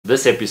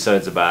This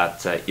episode's about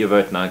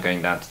Ewoud and I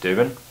going down to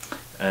Durban.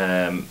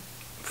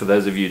 For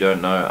those of you who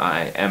don't know,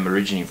 I am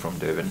originally from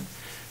Durban.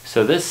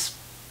 So this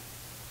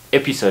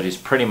episode is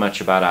pretty much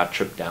about our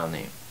trip down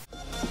there.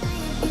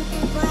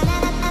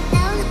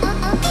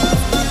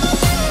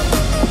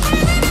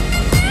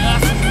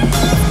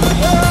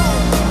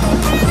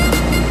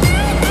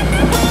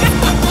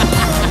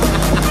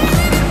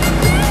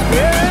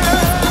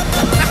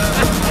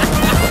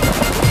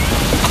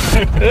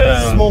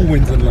 Small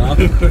wins in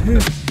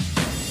life.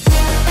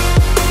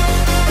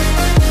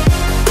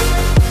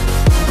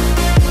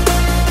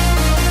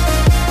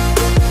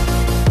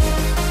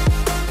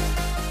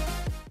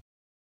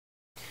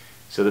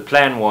 So the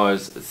plan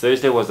was,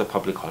 Thursday was a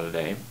public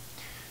holiday,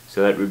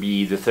 so that would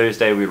be the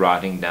Thursday we're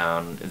riding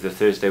down, the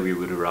Thursday we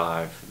would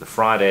arrive, the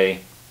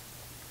Friday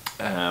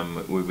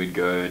we would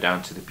go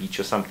down to the beach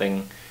or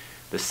something,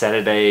 the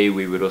Saturday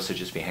we would also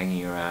just be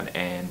hanging around,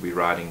 and we're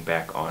riding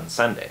back on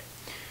Sunday.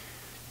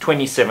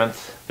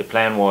 27th, the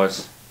plan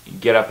was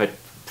get up at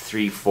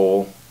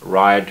 3-4,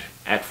 ride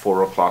at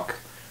 4 o'clock,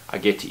 I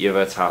get to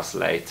Ewoud's house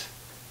late,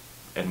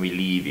 and we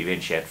leave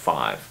eventually at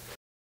 5.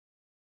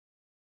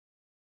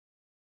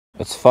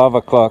 It's 5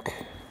 o'clock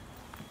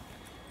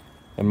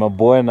and my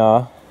boy and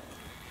I,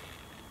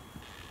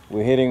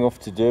 we're heading off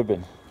to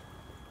Durban.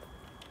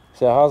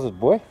 So how's it,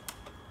 boy?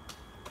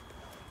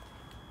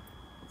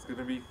 It's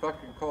gonna be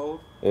fucking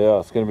cold. Yeah,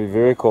 it's gonna be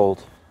very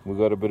cold. We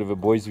got a bit of a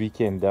boys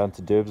weekend down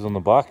to Durbs on the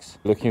bikes.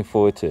 Looking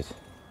forward to it.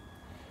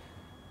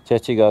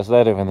 Chat to you guys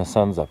later when the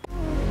sun's up.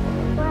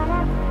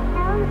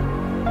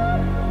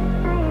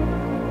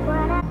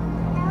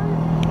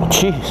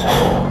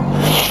 Jeez.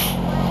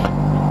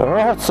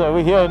 Alright, so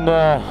we're here in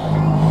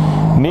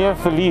near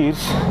Feliz.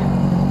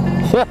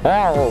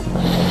 Oh,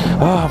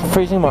 I'm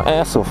freezing my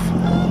ass off.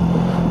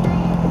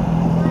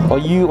 Are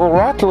you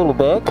alright, little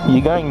bag?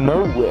 You're going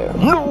nowhere.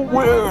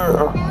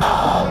 Nowhere!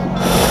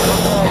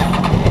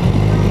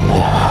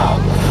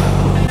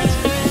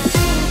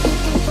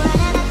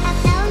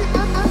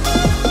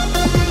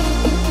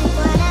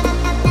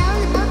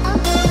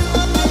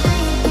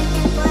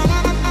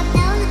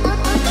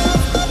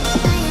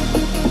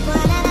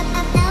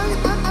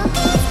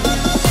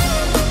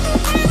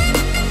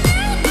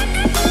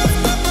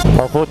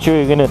 I thought you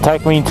were going to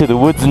take me into the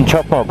woods and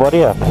chop my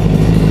body up.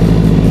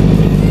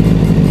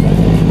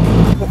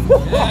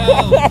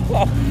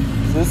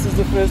 This is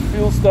the first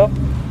fuel stop.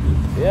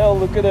 Yeah,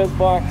 look at those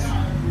bikes.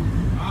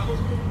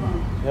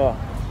 Yeah.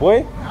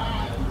 Boy,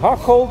 how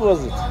cold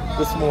was it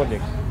this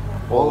morning?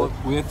 Well,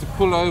 we had to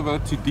pull over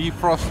to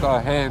defrost our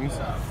hands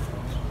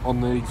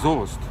on the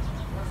exhaust.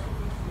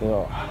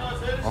 Yeah.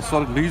 I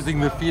started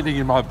losing the feeling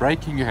in my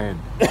braking hand.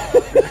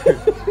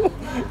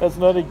 That's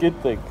not a good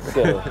thing.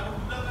 So.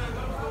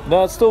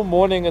 No, it's still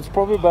morning. It's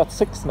probably about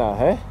 6 now,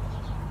 hey?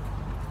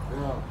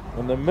 Yeah.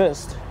 And the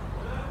mist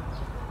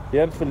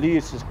here in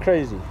Feliz is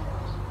crazy.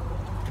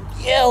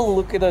 Yeah,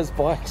 look at those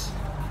bikes.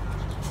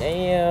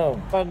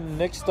 Damn. And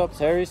next stop's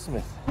Harry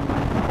Smith.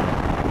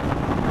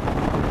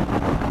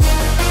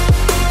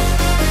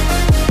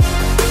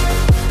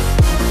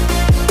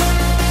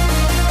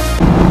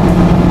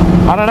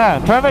 I don't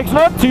know, traffic's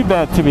not too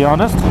bad to be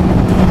honest.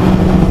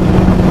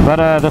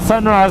 But the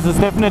sunrise is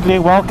definitely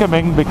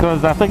welcoming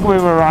because I think we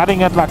were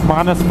riding at like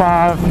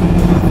 -5,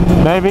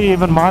 maybe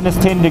even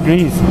 -10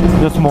 degrees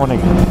this morning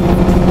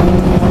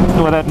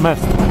with that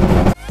mist.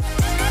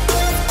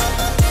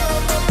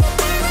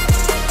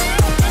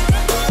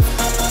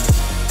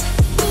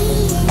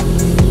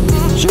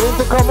 Sure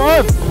to come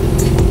on!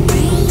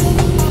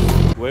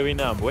 Where are we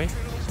now, boy?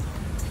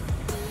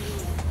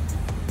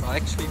 I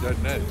actually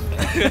don't know.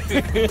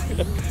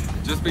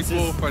 Just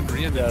before Van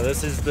Reenen. Yeah,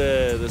 this is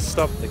the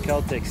stop, the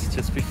Caltex,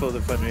 just before the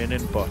Van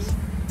Reenen pass.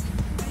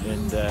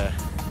 And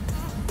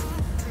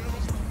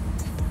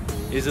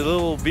there's a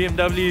little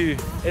BMW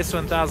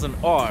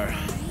S1000R,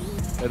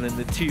 and then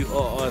the 2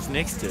 RRs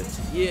next to it.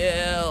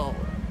 Yeah!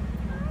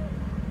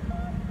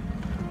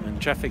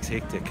 And traffic's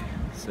hectic,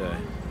 so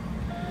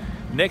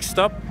next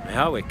stop,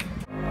 Howick.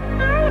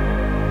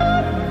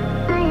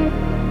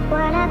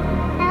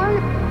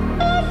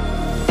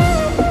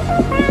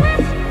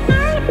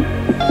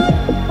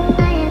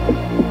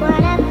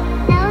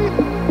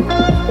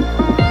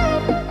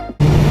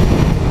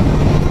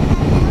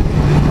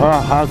 Oh,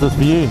 how's this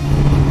view?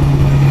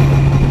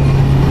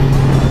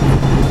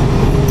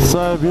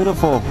 So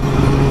beautiful.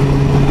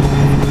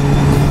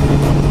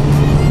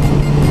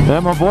 Yeah,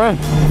 my boy.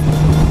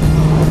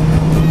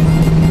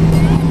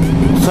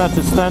 Such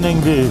a stunning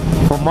view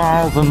for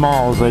miles and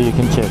miles that you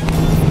can check.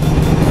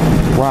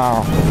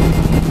 Wow.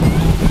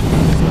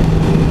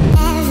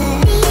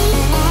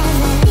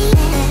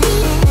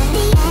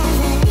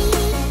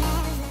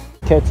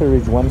 Catcher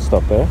Ridge 1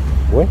 stop, eh?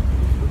 Boy?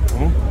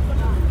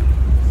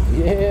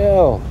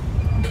 Yeah,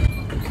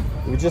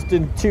 we just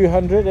did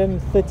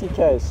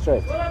 230k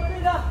straight.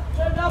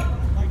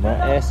 My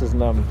ass is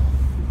numb.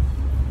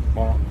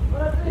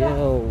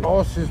 Yeah.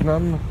 Ass is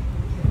numb.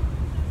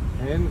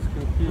 Hands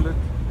can feel it.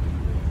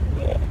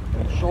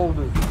 And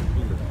shoulders can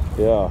feel it.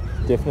 Yeah,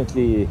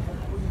 definitely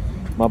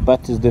my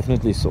butt is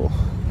definitely sore.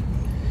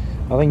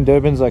 I think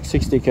Durban's like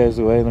 60 k's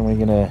away, and then we're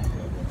gonna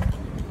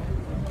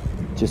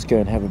just go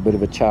and have a bit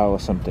of a chow or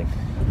something.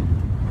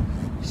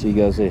 See you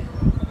guys there.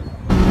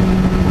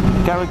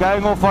 Okay, we're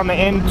going off on the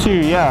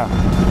N2, yeah.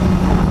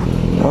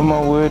 Oh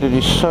my word, it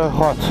is so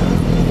hot.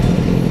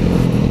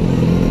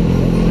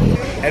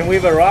 And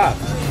we've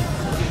arrived.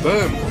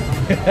 Boom.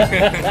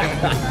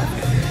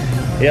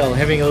 Yeah, I'm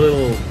having a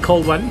little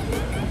cold one.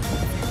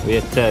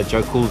 We're at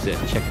Joe Cool's there,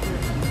 check.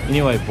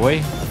 Anyway,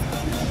 boy.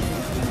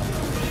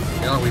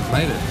 Yeah, we've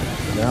made it.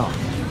 Yeah.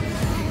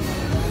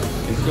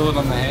 You feel it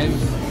on the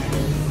hands.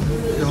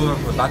 Feel it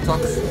on the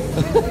buttocks.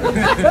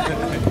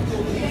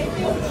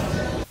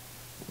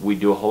 We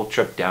do a whole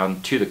trip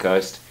down to the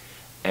coast,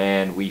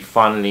 and we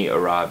finally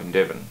arrive in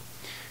Durban.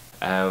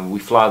 We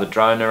fly the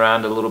drone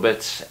around a little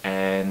bit,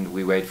 and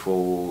we wait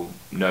for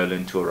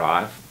Nolan to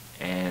arrive.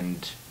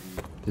 And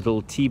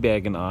little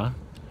teabag and I,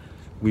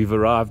 we've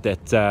arrived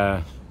at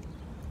our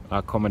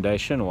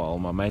accommodation, well,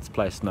 my mate's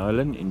place,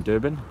 Nolan, in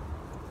Durban.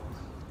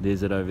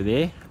 There's it over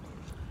there,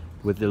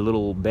 with the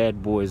little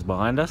bad boys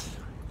behind us.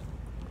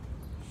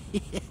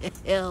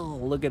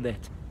 Look at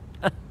that.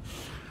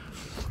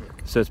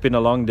 So it's been a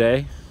long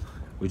day.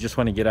 We just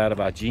want to get out of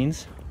our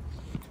jeans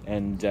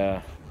and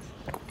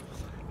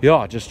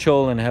yeah, just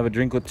chill and have a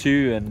drink or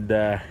two. And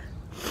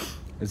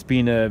it's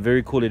been a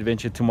very cool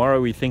adventure. Tomorrow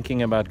we're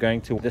thinking about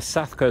going to the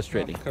South Coast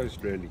Rally.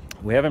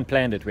 We haven't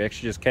planned it. We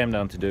actually just came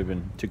down to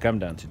Durban to come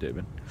down to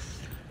Durban.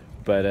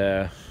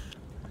 But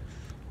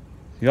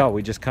yeah,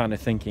 we're just kind of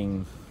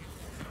thinking,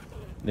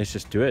 let's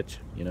just do it.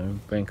 You know,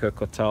 Bangkok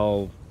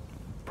Hotel,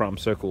 Prime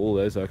Circle, all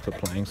those are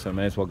playing, so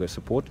may as well go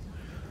support.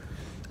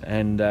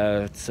 And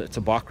it's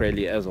a bike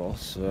rally as well,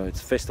 so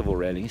it's a festival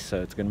rally,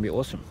 so it's going to be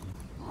awesome.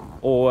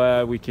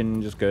 Or we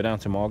can just go down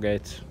to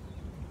Margate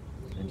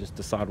and just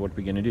decide what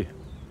we're going to do.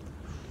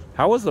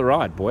 How was the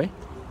ride, boy?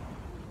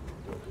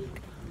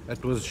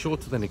 It was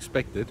shorter than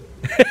expected.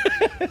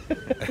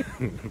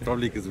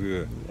 Probably because we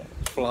were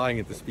flying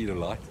at the speed of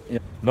light. Yeah.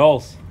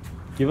 Knowles,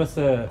 give us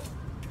a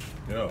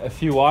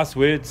few wise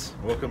words.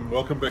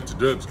 Welcome back to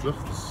Durbs, Cliff.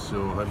 This is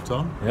your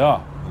hometown.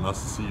 Yeah.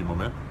 Nice to see you, my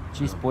man.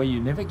 Jeez, boy, you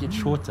never get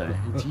shorter.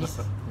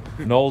 Jeez.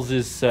 Knowles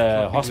is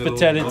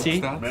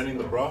hospitality. Manning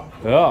the bra.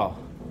 Yeah.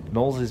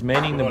 Knowles is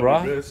manning the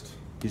bra.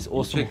 He's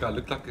awesome. Check, I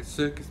look like a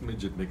circus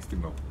midget next to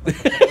him.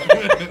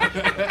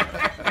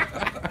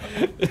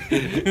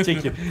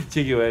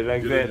 check your way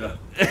like that.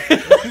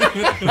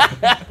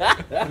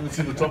 Let me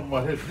see the top of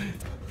my head.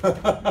 You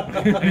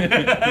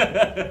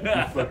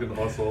fucking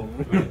asshole.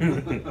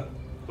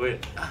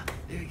 Wait.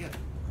 There we go.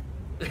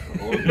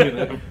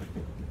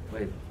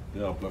 Wait.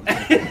 Yeah,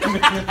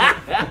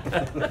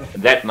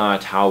 That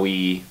night,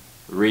 Howie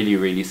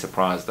really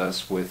surprised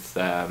us with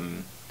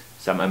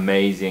some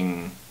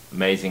amazing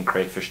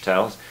crayfish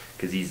tails,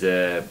 because he's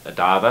a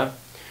diver.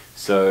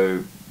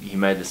 So he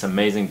made this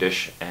amazing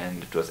dish,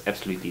 and it was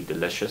absolutely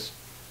delicious.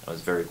 It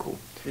was very cool.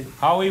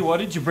 Howie, what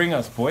did you bring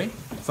us, boy?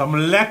 Some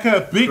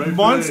lekker big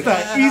monster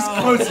East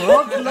Coast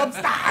rock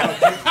lobster.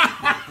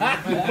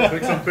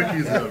 take some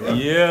pickies here, right?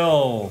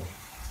 Yo.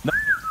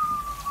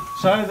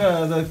 Show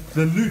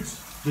the loot,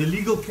 the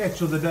legal catch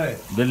of the day.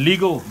 The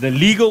legal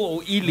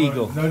or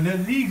illegal? No, the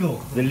legal.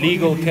 The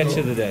legal catch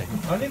of the day.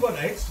 Only got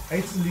 8.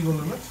 8's the legal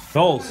limit.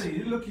 Knowles,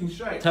 You're looking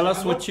straight. tell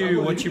us what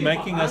you're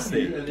making us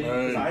there.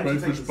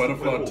 Crayfish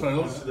butterfly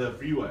tails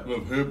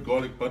with herb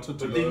garlic butter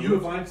to Then you were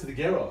flying to the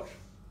garage.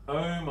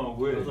 Oh my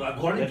word.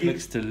 That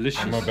looks delicious.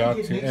 I'm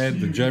about to add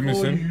the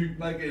Jameson.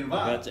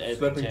 About to add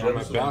Slapping the I'm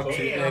about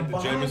to add the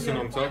Jameson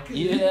on top.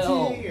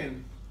 Yeah.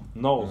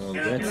 Knowles, And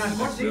I that's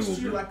got next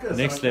to you like this.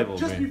 next level,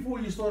 Just man. before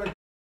you started.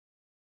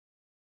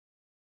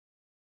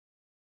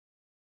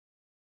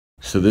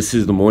 So this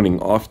is the morning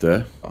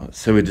after.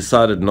 So we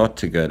decided not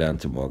to go down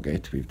to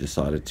Margate. We've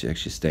decided to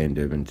actually stay in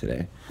Durban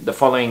today. The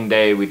following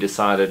day we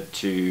decided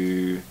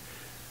to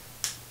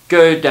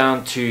go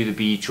down to the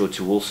beach or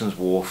to Wilson's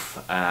Wharf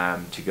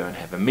to go and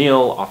have a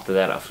meal. After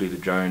that I flew the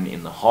drone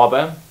in the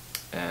harbour.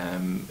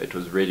 It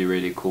was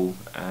really cool.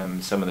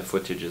 Some of the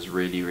footage is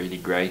really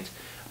great.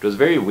 It was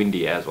very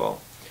windy as well.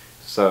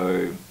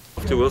 So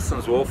off to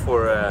Wilson's Wharf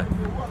for a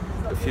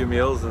few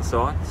meals and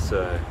so on.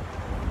 So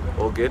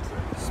all good.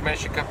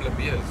 Smash a couple of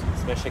beers.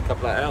 Smash a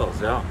couple of ales,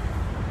 yeah.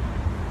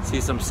 See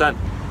some sun.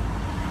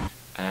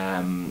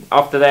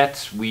 After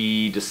that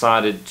we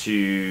decided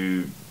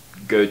to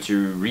go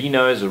to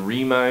Reno's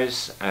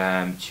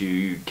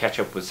to catch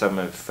up with some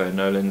of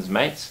Nolan's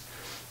mates.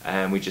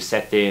 We just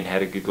sat there and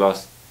had a good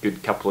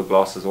couple of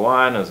glasses of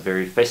wine. It was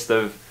very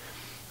festive,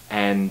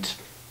 and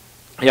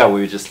yeah,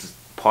 we were just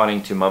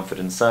partying to Mumford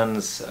and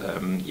Sons.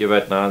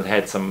 Ewoud and I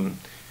had some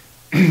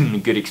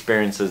good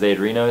experiences there at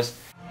Reno's.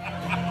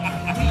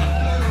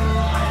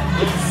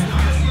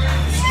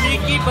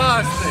 Sneaky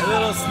bastard. A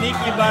little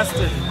sneaky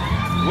bastard.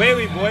 Where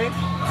we, boy?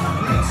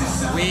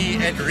 We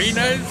at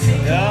Reno's.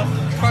 Yeah.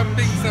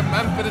 Pumping some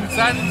Mumford and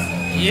Sons.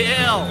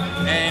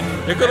 Yeah. And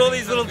look at all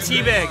these little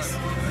tea bags.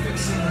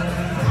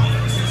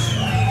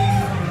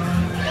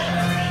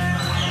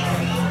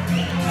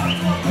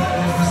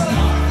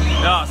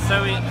 Yeah,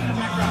 so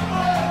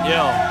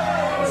Yeah.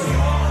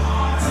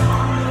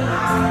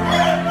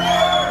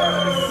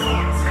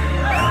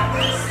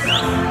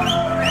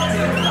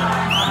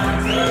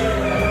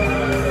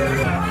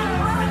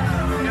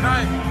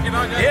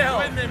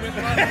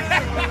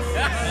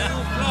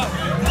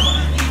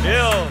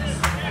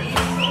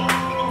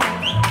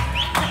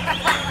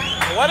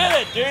 What are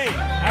they doing?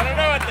 I don't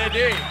know what they're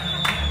doing.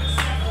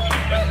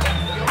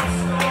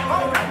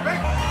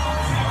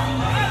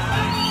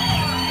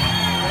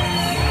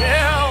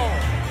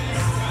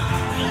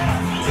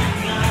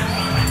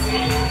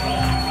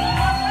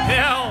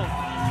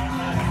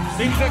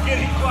 Things are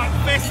getting quite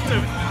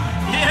festive.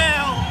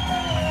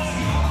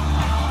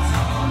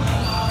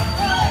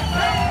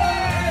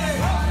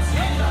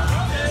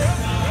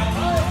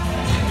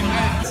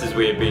 This is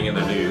weird being in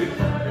the nude,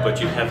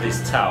 but you have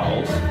these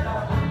towels.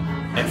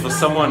 And for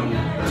someone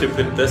to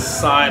put this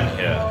sign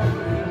here,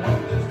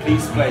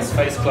 please place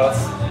face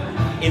cloths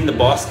in the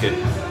basket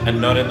and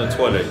not in the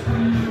toilet.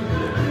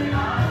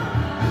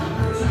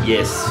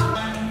 Yes.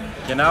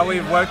 Okay, now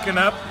we've woken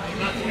up.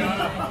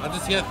 I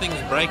just hear things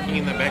breaking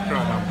in the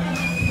background.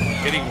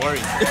 I'm getting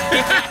worried.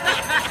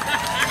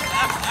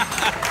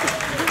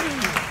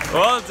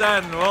 Well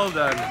done, well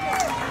done.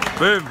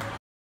 Boom.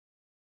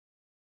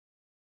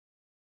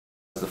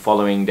 The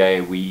following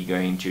day we're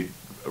going to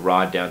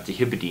ride down to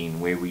Heberden,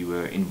 where we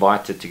were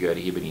invited to go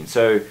to Heberden.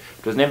 So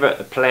it was never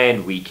a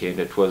planned weekend,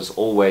 it was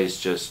always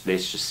just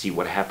let's just see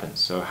what happens.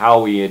 So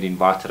Howie had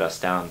invited us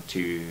down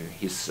to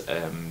his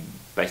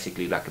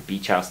basically like a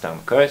beach house down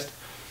the coast,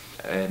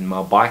 and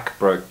my bike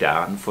broke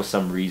down for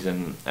some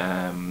reason.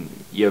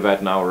 Ewoud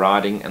and I were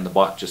riding, and the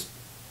bike just,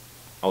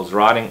 I was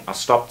riding, I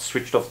stopped,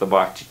 switched off the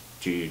bike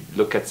to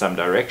look at some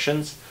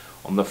directions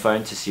on the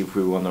phone to see if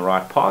we were on the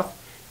right path,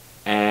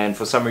 and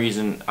for some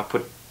reason I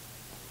put,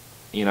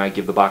 you know, I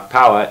give the bike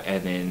power,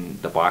 and then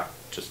the bike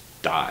just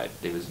died.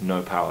 There was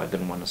no power, I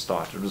didn't want to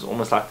start. It was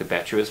almost like the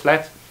battery was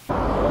flat.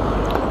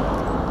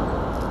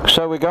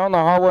 So we go on the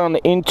highway on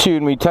the N2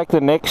 and we take the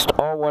next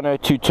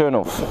R102 turn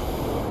off.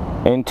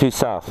 N2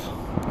 south.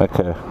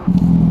 Okay.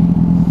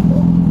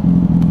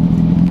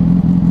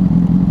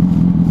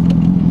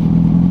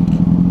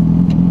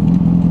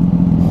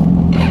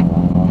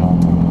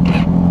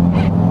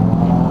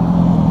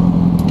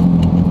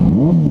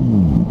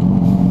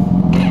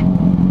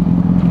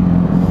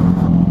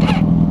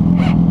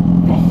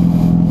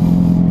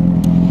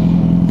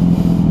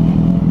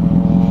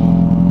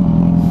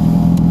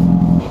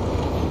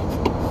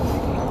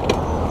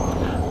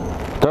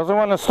 Doesn't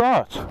want to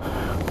start.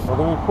 Why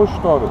don't we push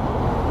start it?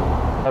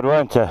 It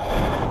won't.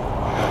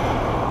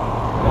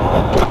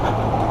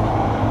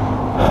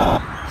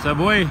 So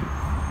boy,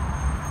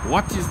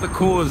 what is the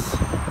cause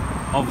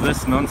of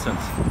this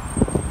nonsense?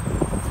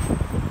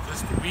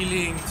 Just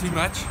wheeling too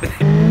much.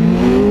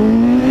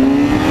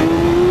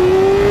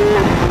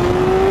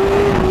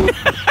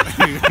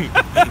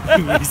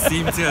 We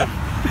seem to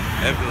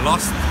have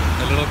lost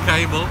a little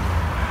cable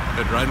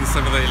that runs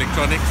some of the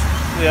electronics.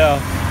 Yeah.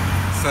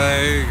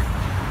 So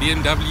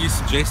BMW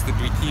suggested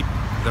we keep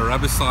the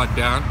rubber side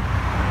down,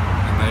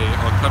 and they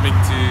are coming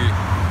to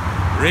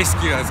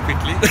rescue us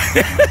quickly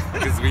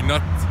because we're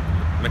not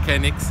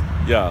mechanics.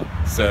 Yeah.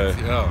 So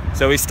Yeah.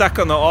 so we're stuck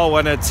on the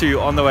R102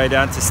 on the way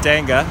down to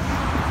Stanger,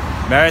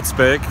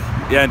 Maritzburg,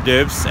 yeah, and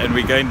Durbs, and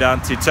we're going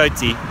down to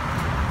Toti.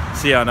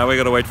 So yeah, now we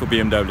gotta wait for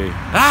BMW.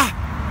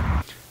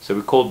 So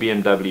we called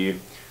BMW.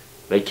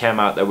 They came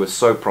out. They were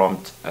so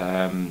prompt.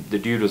 The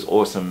dude was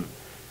awesome.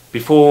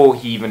 Before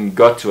he even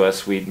got to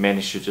us, we'd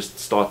managed to just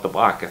start the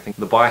bike. I think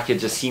the bike had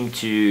just seemed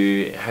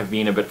to have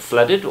been a bit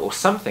flooded or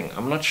something.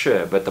 I'm not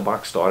sure, but the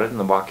bike started and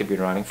the bike had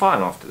been running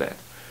fine after that.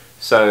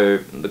 So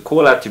the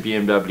call out to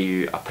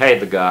BMW, I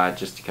paid the guy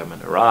just to come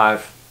and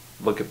arrive,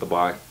 look at the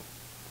bike,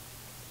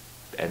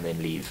 and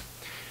then leave.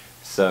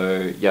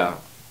 So yeah,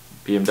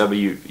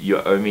 BMW,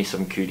 you owe me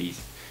some cooties.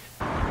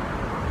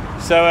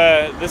 So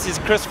this is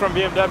Chris from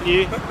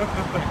BMW.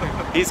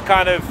 He's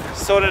kind of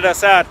sorted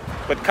us out,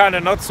 but kind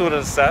of not sorted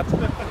us out.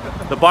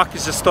 The bike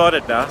has just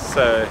started now,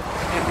 so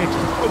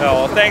no,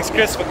 well, thanks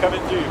Chris for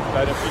coming through.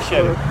 I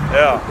appreciate it.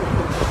 Yeah.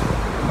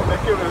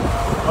 Thank you, man.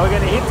 We're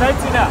going to hit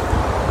Toti now.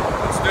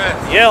 Let's do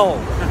it. Yell.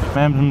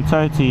 I'm from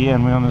Toti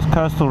and we're on this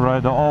coastal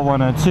road, the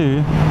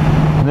R102.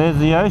 There's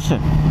the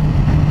ocean.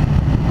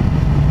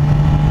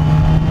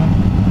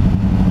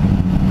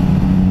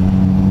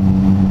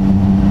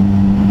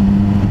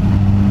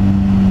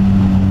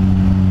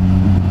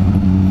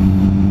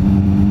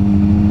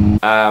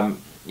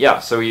 Yeah,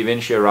 so we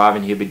eventually arrive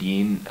in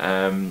Heberden,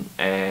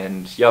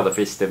 and yeah, the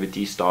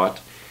festivities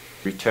start.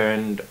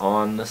 Returned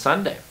on the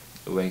Sunday,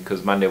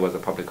 because Monday was a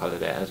public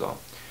holiday as well.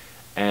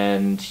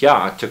 And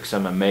yeah, I took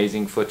some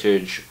amazing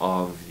footage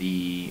of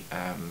the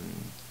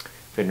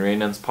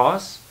Fenrenens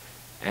Pass,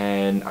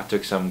 and I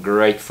took some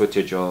great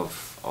footage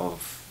of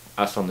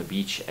us on the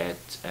beach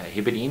at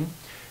Heberden.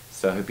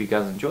 So I hope you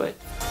guys enjoy it.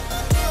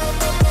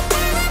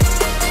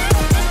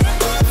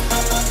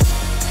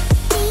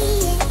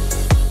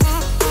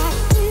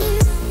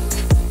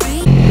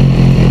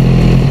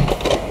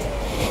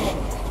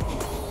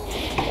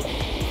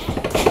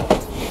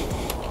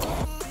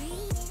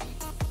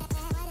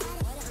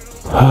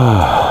 Sore.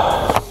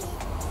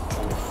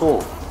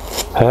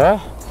 Huh?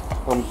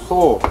 I'm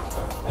sore.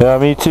 Yeah,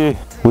 me too.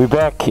 We're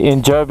back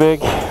in Joburg.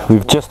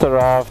 We've just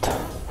arrived.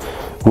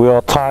 We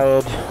are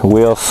tired.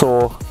 We are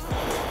sore.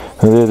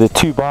 And there are the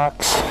two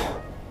bikes.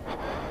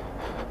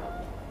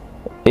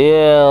 Ew.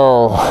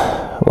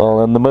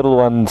 Well, and the middle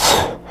one's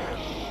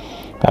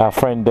our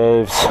friend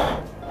Dave's.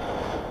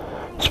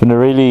 It's been a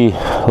really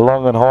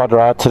long and hard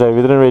ride today.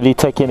 We didn't really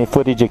take any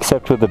footage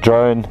except with the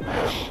drone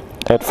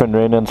at Van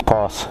Renen's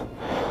Pass.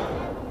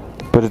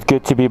 But it's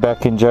good to be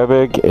back in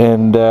Joburg,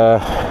 and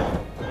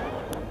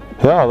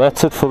yeah,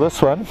 that's it for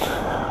this one.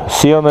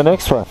 See you on the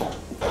next one.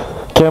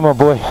 Okay, my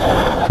boy.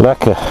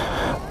 Lekker.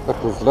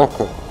 That was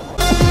lekker.